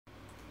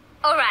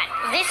Alright,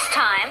 this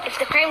time, if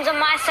the cream's on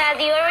my side of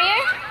the Oreo,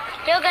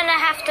 you're gonna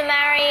have to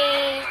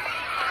marry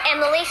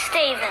Emily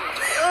Stevens.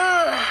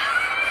 Ugh.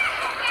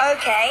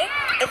 Okay,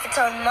 if it's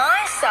on my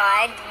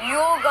side,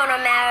 you're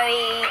gonna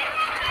marry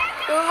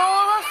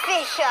Laura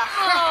Fisher.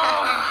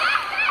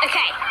 Oh.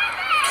 Okay.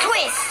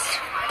 Twist!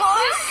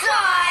 Both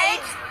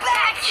sides,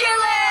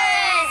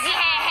 bachelors!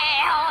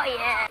 Yeah, oh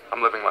yeah.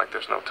 I'm living like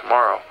there's no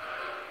tomorrow.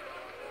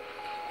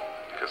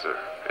 Because there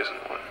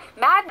isn't one.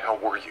 Mad? How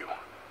were you?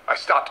 I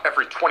stopped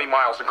every 20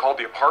 miles and called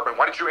the apartment.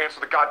 Why did you answer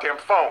the goddamn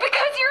phone?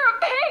 Because you're a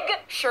pig!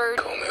 Sure.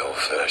 Call me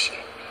old-fashioned.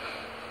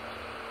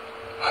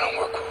 I don't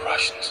work with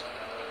Russians.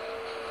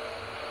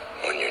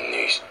 On your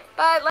knees.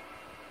 But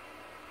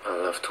I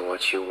love to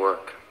watch you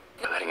work.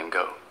 Letting him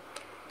go.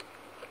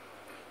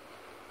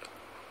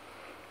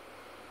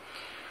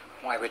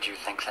 Why would you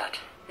think that?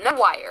 no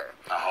wire.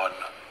 Now, Harden.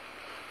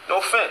 No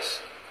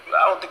offense.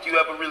 I don't think you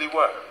ever really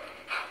were.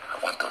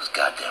 I want those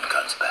goddamn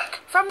guns back.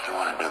 From You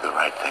want to do the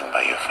right thing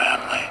by your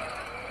family,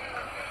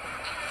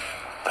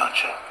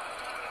 don't you?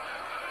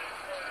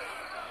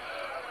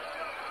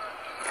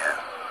 Yeah,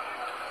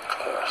 of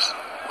course.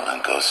 Well,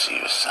 then go see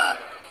your son.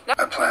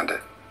 I planned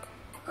it.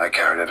 I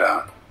carried it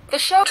out. the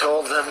show.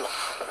 Told them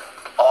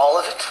all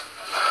of it?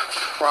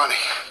 Ronnie,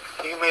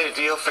 You made a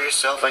deal for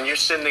yourself and you're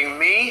sending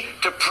me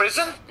to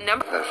prison?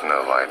 Number there's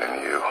no light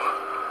in you.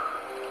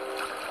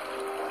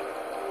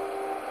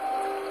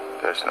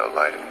 There's no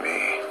light in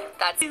me.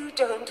 that's you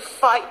don't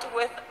fight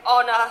with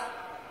honor.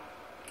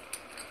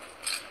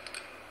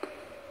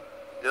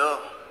 No.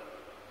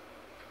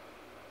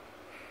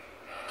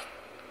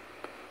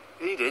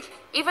 He did.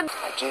 Even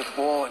I did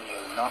warn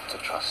you not to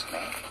trust me.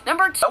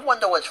 number two. I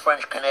wonder what's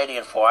French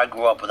Canadian for. I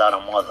grew up without a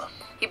mother.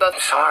 He both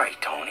Sorry,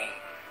 Tony.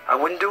 I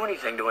wouldn't do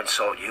anything to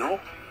insult you.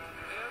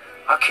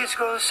 Our kids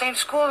go to the same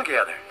school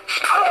together.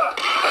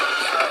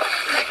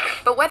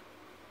 but when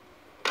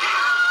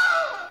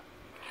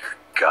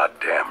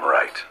Goddamn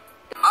right.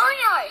 Oh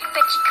no,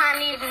 bet you can't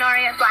leave an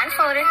Oreo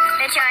blindfolded.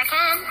 Bet you I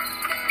can.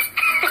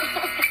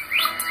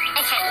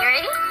 Okay, you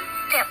ready?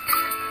 Yep.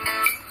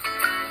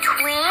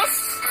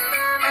 Twist.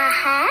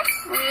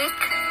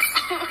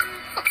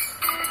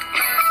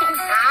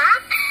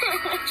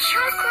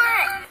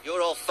 Chocolate.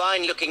 You're all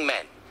fine-looking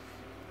men.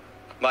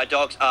 My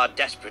dogs are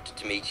desperate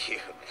to meet you.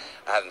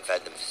 I haven't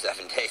fed them for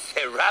 7 days.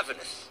 They're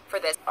ravenous. for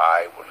this.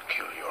 I will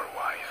kill your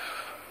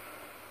wife.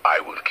 I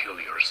will kill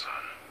your son.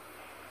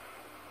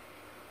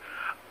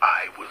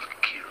 I will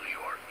kill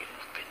your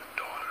infant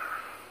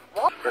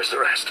daughter. Where's the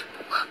rest?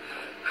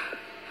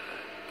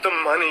 The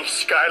money,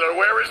 Skylar.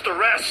 Where is the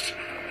rest?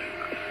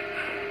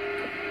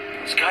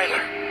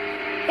 Skylar.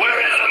 Where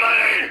is the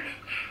money?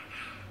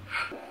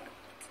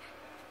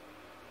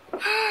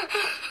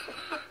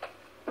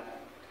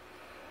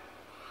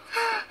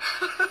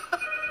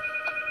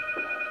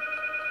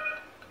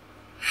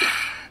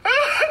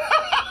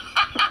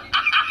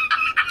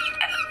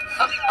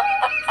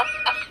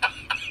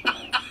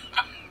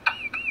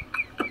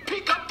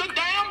 Pick up the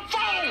damn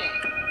phone!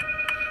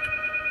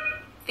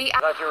 The I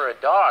thought you were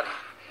a dog.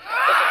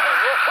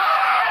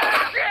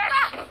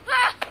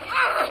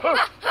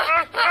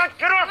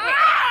 Get off me!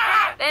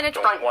 then a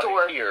front Want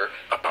door. to hear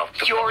about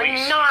the You're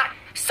police. not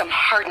some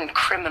hardened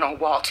criminal,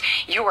 Walt.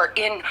 You are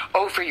in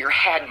over your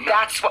head.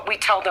 That's what we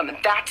tell them, and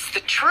that's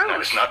the truth.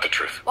 That is not the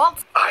truth.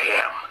 Walt, I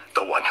am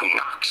the one who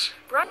knocks.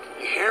 Brett,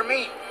 You hear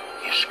me?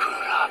 You screwed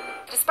up.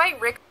 despite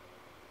Rick,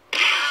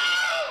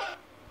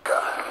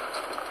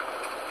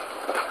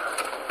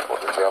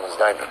 Hotel Gentleman's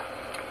Diner.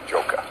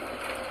 Joker.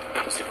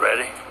 Is it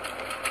ready?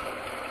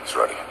 It's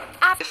ready.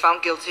 If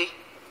found guilty,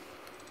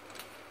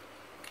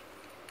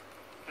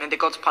 and they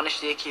go to punish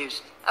the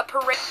accused. a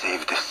parade.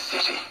 Save this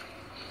city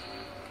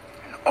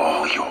and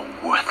all your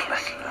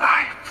worthless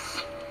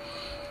lives.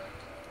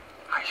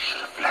 I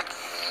should have let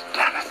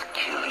Stannis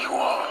kill you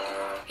all.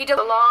 He did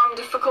A long,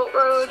 difficult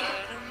road.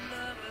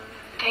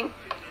 Thank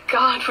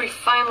God we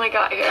finally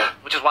got here.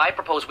 Which is why I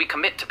propose we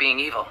commit to being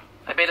evil.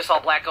 I made us all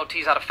black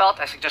goatees out of felt.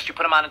 I suggest you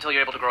put them on until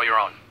you're able to grow your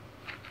own.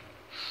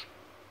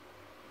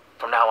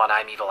 From now on,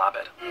 I'm Evil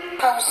Abed.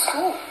 How's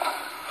school?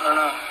 I don't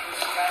know.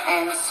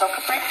 And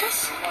soccer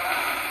practice?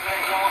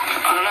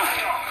 I don't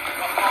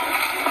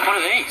know. What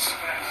are these?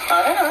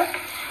 I don't know.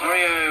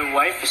 Oreo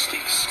wafer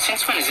sticks.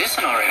 Since when is this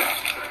an Oreo?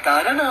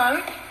 I don't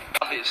know.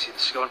 Obviously,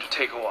 this is going to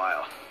take a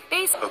while.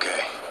 base.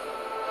 Okay.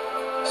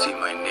 See,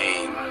 my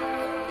name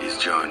is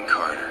John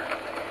Carter.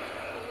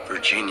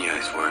 Virginia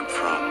is where I'm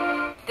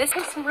from. This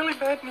is Some really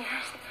bad news.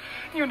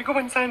 You want to go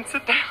inside and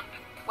sit down?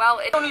 well,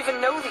 it I don't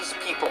even know these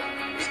people.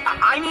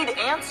 I need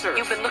answers.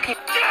 You've been looking.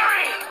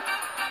 Gary!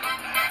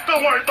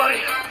 Don't worry,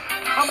 buddy.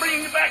 I'm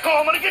bringing you back home.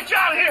 I'm gonna get you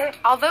out of here.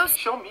 although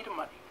Show me the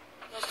money.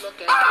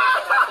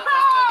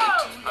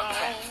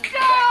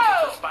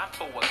 Spot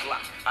for a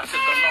Glock. I took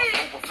a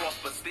long overflow,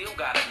 but still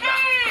got a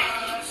knock.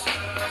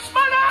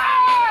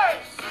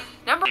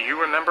 number Do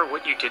you remember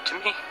what you did to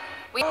me?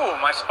 we Oh,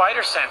 my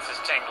spider sense is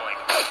tingling.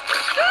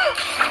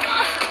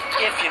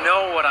 If you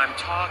know what I'm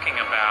talking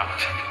about.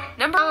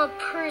 I'm a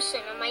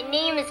person, and my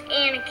name is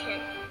Anakin.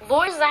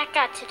 What has that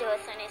got to do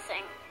with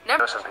anything? I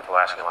know some people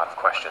are asking a lot of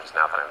questions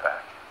now that I'm back.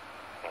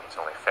 I think it's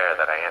only fair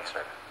that I answer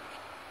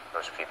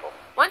those people.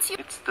 Once you...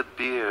 It's the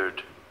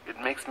beard.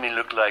 It makes me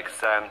look like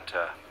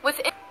Santa.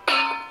 Within...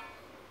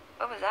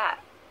 What was that?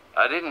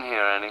 I didn't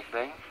hear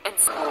anything. And...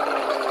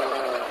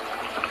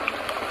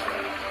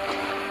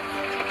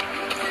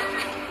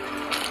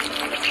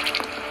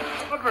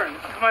 Auburn,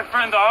 this is my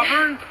friend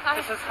Auburn. Hi.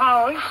 This is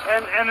Holly,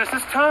 and this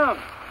is Tom.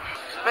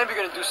 Maybe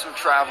you're gonna do some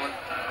traveling.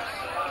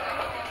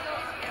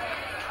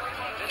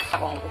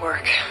 That won't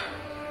work.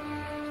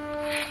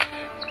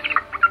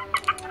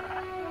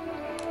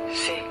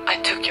 See,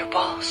 I took your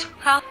balls.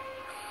 Huh?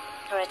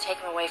 I'm gonna take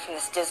him away from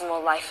this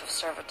dismal life of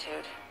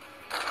servitude.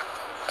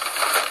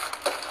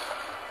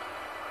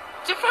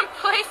 Different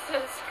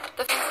places.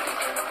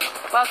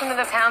 Welcome to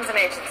the Townsend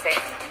Agency.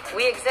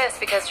 We exist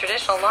because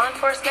traditional law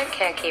enforcement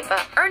can't keep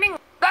up. Earning...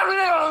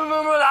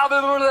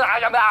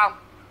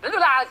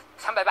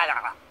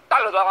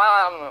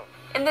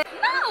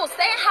 No,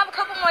 stay and have a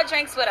couple more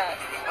drinks with us.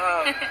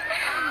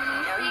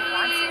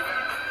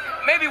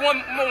 Maybe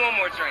one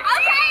more drink.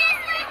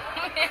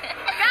 Okay.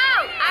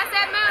 Go! I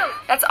said move.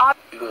 That's odd.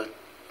 You were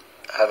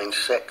having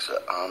sex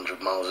at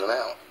 100 miles an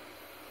hour.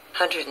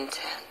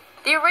 110.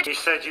 The original... He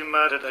said you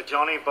murdered a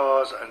Johnny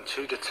Bars and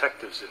 2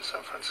 detectives in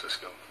San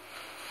Francisco.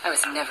 I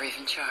was never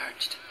even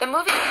charged. The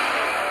movie...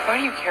 Why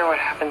do you care what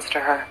happens to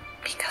her?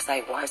 Because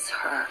I was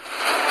her.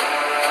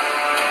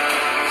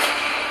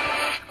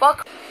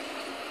 Welcome.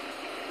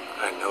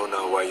 I know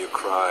now why you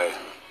cry.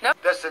 No.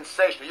 They're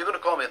sensational. You're going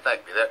to call me and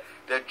thank me.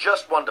 They're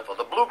just wonderful.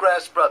 The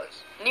Bluegrass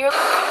Brothers. Nearly...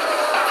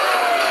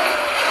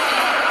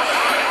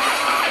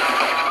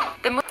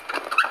 Where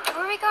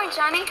are we going,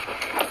 Johnny?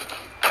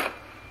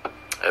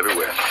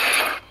 Everywhere.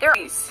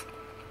 Please.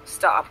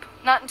 Stop.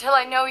 Not until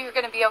I know you're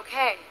going to be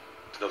okay.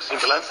 No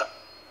simple answer.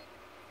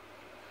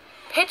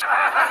 Pitch.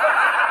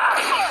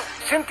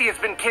 Cynthia's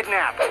been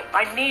kidnapped.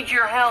 I need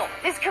your help.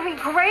 This could be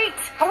great.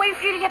 I'll wait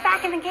for you to get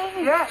back in the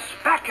game. Yes,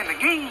 back in the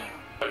game.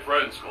 My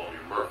friends call you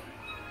Murphy.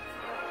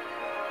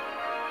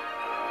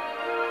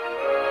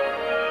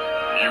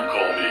 You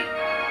call me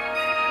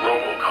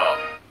RoboCop.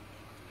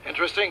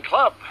 Interesting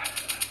club.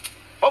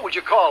 What would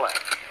you call it?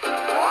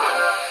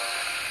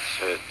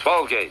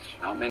 12 gauge.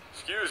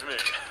 Excuse me.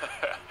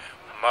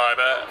 My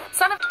bad.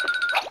 Son of...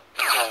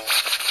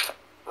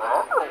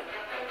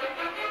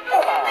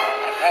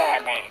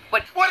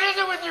 What is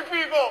it with you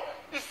people?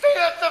 You say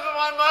that stuff of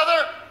my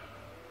mother?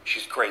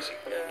 She's crazy.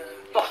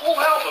 The whole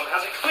album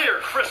has a clear,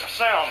 crisp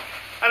sound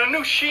and a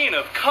new sheen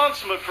of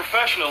consummate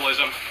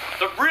professionalism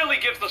that really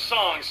gives the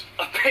songs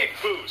a big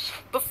boost.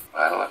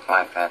 I look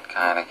like that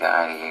kind of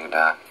guy to you,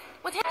 Doc.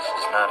 With him? This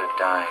is not a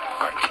dime,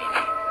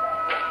 Martini.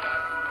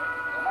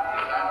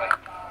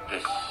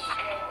 This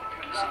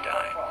is a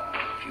dime.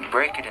 If you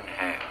break it in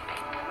half,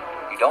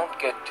 you don't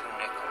get 2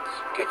 nickels.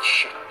 Get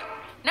shit.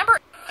 Number...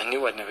 I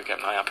knew I'd never get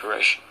my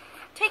operation.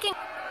 Taking...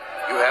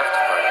 You have to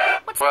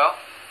fight. What's... Well,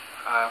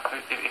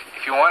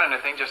 if you want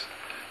anything, just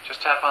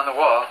tap on the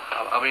wall.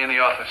 I'll be in the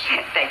office.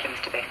 Thank you,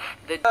 Mr. Bates.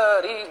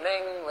 Good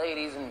evening,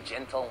 ladies and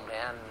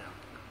gentlemen.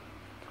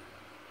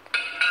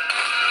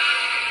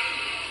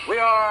 We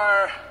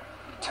are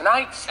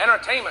tonight's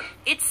entertainment.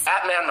 It's...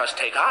 Batman must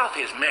take off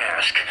his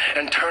mask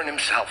and turn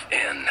himself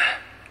in.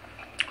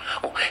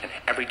 Oh, and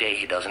every day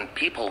he doesn't,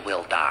 people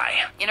will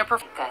die. In a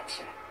perfect...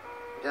 Gotcha.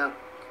 Yeah,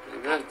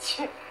 pretty good.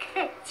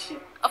 Gotcha.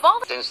 Of all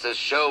the... Since this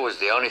show was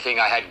the only thing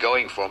I had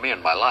going for me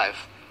in my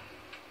life,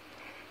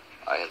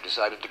 I have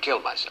decided to kill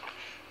myself.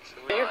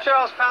 Are you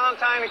Charles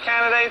Palantine, a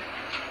candidate?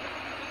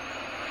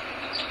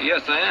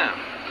 Yes, I am.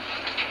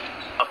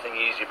 Nothing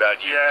easy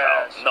about you,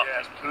 Yes, Charles.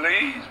 Nothing.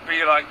 yes. Please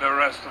be like the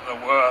rest of the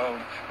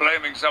world,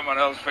 blaming someone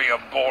else for your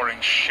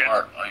boring shit.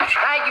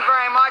 Thank you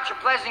very much. A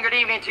pleasant good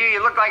evening to you.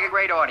 You look like a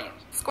great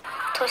audience.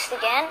 Twist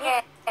again?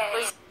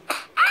 Yes.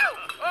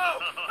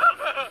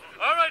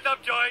 All right,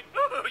 Upjoy.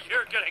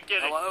 You're gonna get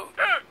it. Hello?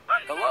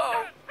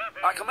 Hello?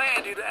 I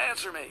command you to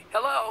answer me.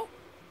 Hello?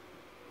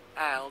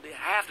 Al, do you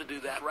have to do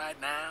that right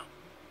now?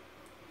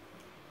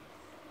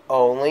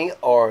 Only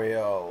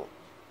Oreo.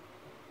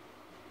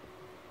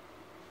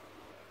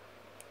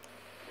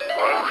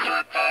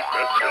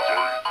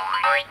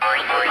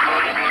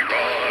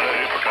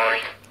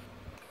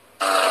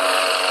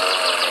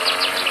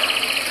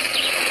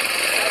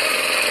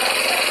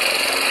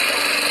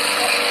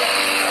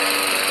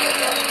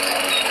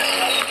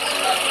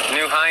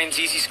 New Heinz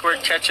Easy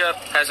Squirt Ketchup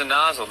has a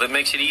nozzle that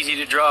makes it easy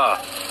to draw.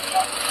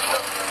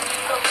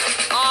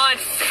 On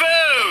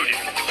food!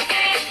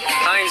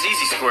 Heinz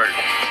Easy Squirt.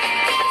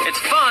 It's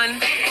fun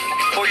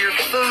for your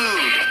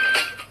food.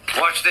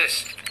 Watch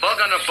this. Bug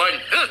on a button.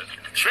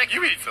 Shrek,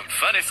 you eat some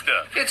funny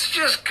stuff. It's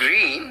just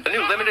green. The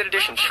new limited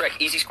edition Shrek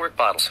Easy Squirt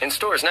bottles in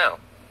stores now.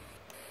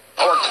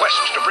 Our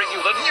quest to bring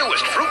you the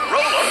newest fruit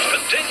roll-ups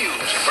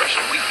continues. First,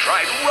 we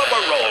tried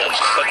rubber rolls,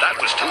 but that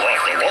was too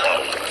off the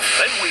wall.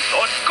 Then we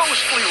thought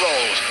ghostly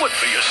rolls would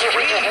be a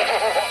stream.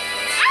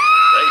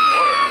 They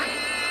were.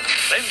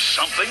 Then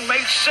something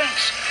made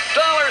sense.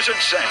 Dollars and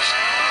cents.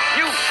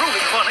 New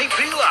Fruity Funny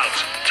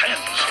peel-outs.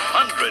 Tens,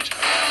 hundreds,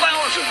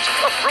 thousands thousands.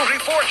 A fruity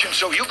fortune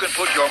so you can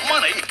put your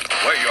money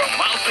where your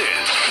mouth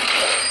is.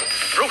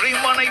 Fruity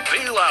Money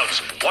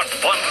Peel-Outs. What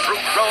fun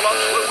fruit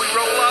roll-ups will we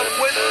roll out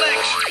with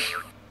next?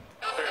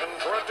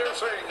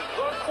 Introducing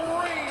the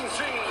Cream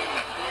Scene.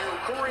 New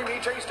creamy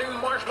tasting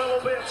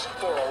marshmallow bits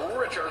for a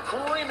richer,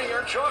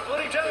 creamier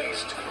chocolatey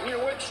taste. New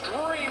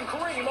extreme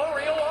cream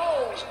Oreo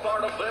O's.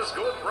 Part of this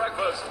good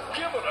breakfast.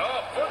 Give it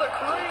up for the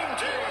Cream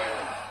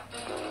Team.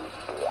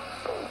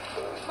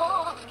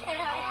 Mom, can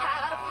I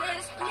have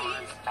this,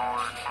 please?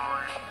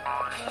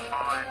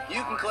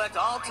 You can collect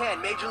all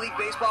 10 Major League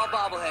Baseball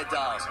bobblehead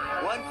dolls.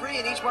 One free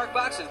in each marked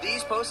box of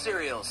these Post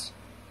cereals.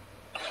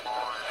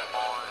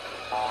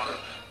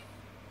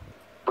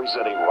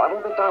 Presenting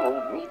Ronald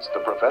McDonald Meets the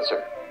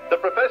Professor. The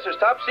Professor's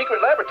top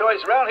secret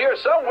laboratory's around here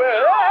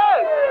somewhere.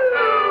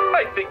 Ah!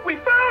 I think we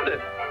found it.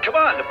 Come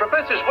on, the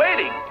Professor's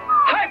waiting.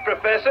 Hi,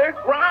 Professor.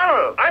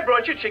 Wow, I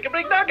brought you Chicken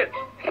McNuggets.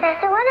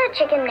 Professor, what are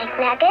Chicken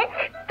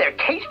McNuggets? They're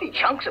tasty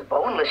chunks of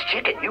boneless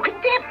chicken you can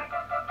dip.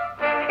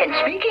 And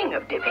speaking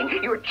of dipping,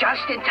 you're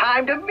just in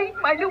time to meet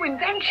my new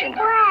invention.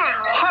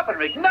 Wow. Hoppin'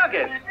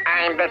 McNugget.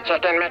 I'm the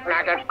Chicken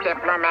McNugget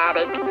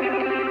diplomatic.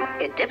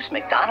 It dips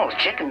McDonald's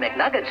Chicken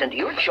McNuggets into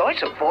your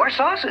choice of 4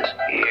 sauces.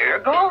 Here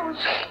goes.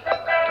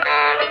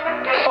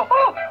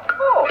 Oh.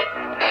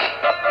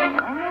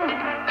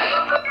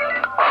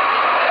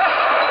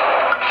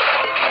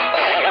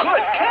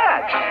 Good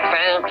catch.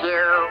 Thank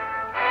you.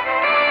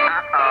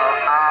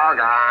 All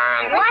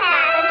gone. What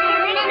happened to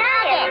your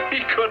McNugget? He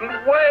couldn't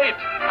wait.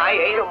 I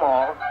ate them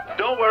all.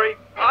 Don't worry,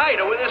 I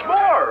know where there's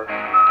more.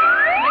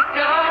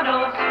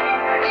 McDonald's.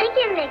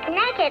 Chicken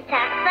McNuggets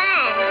are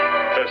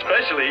fun.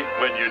 Especially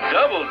when you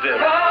double dip.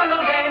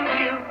 Ronald and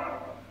you.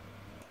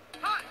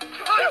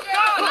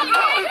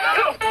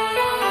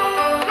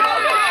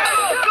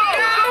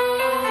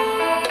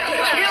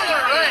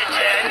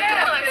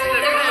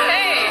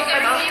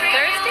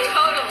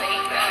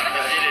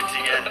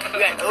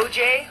 OJ,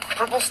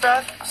 purple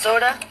stuff,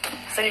 soda.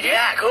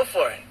 Yeah, go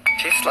for it.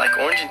 Tastes like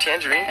orange and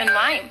tangerine. And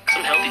lime.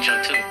 Some healthy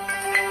junk, too.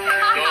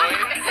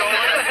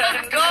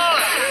 Go!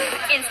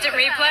 Instant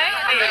replay?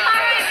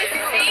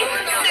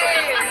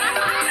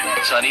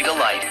 Sunny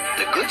Delight.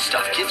 The good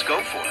stuff kids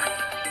go for.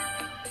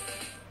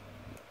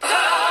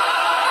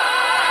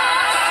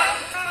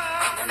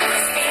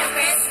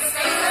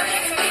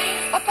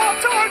 A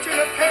Pop-Tart in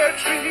a pear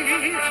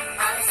tree.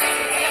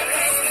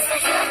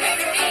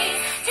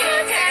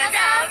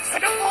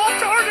 And a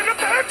Pop-Tart in a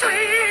pear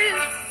tree.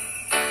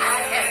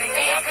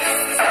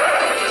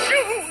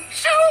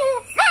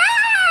 Shoo!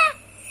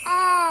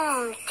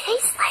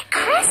 Tastes like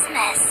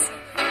Christmas.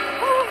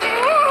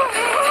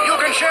 You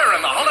can share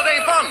in the holiday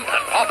fun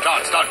at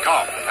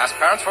PopTarts.com. Ask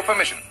parents for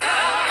permission.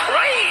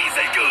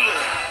 Crazy good.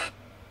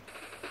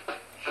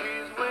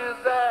 She's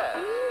with that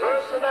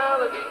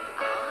personality,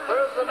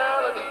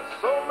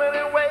 so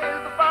many ways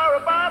to fire a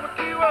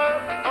barbecue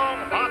up on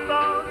hot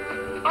dogs,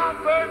 on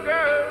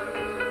burgers,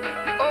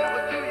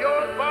 over to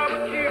your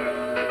barbecue.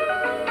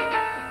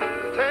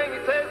 Tangy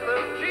taste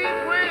of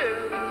cheese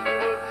whiz,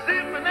 would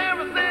sip in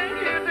everything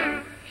you do.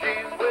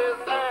 She's with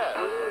that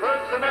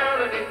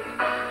personality,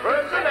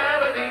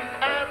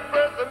 and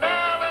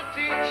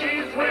personality.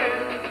 She's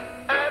with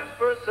and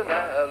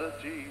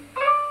personality.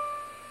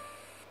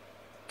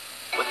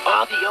 With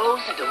all the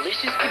O's and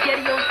delicious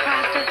SpaghettiOs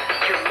pasta,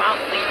 your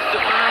mouth needs to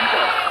wind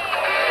up.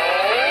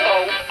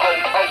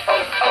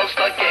 Oh,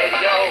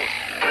 SpaghettiOs.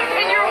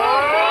 And your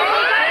whole world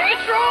is out of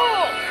control.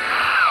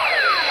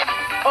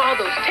 All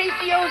those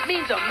tasty O's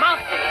means a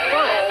mouthful of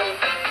fun.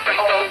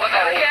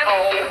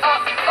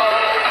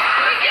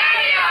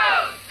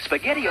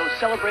 SpaghettiOs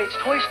celebrates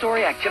Toy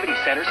Story Activity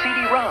Center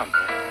CD-ROM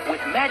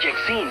with magic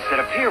scenes that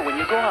appear when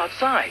you go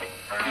outside.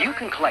 You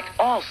can collect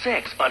all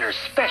 6 under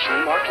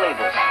specially marked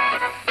labels.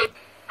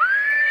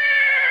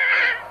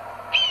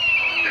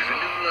 There's a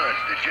new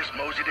lunch that just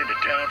moseyed into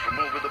town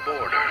from over the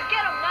border.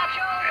 Get 'em,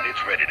 Nacho. And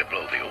it's ready to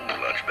blow the old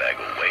lunch bag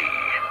away.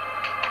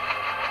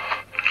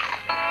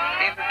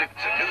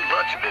 It's a new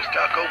Lunchables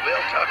Taco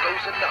Bell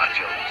tacos and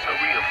nachos. A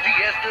real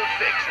fiesta of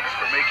fixins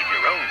for making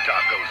your own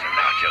tacos and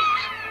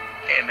nachos.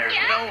 And there's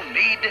no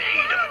need to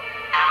heat them.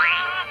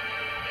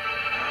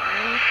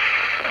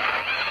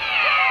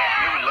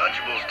 New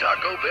Lunchables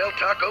Taco Bell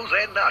tacos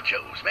and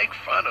nachos. Make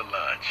fun of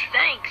lunch.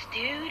 Thanks,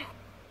 dude.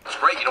 It's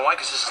great. You know why?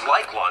 Because this is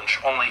like lunch,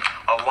 only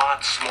a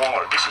lot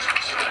smaller. This is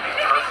going to be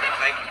perfect.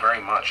 Thank you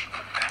very much.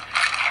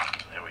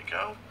 There we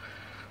go.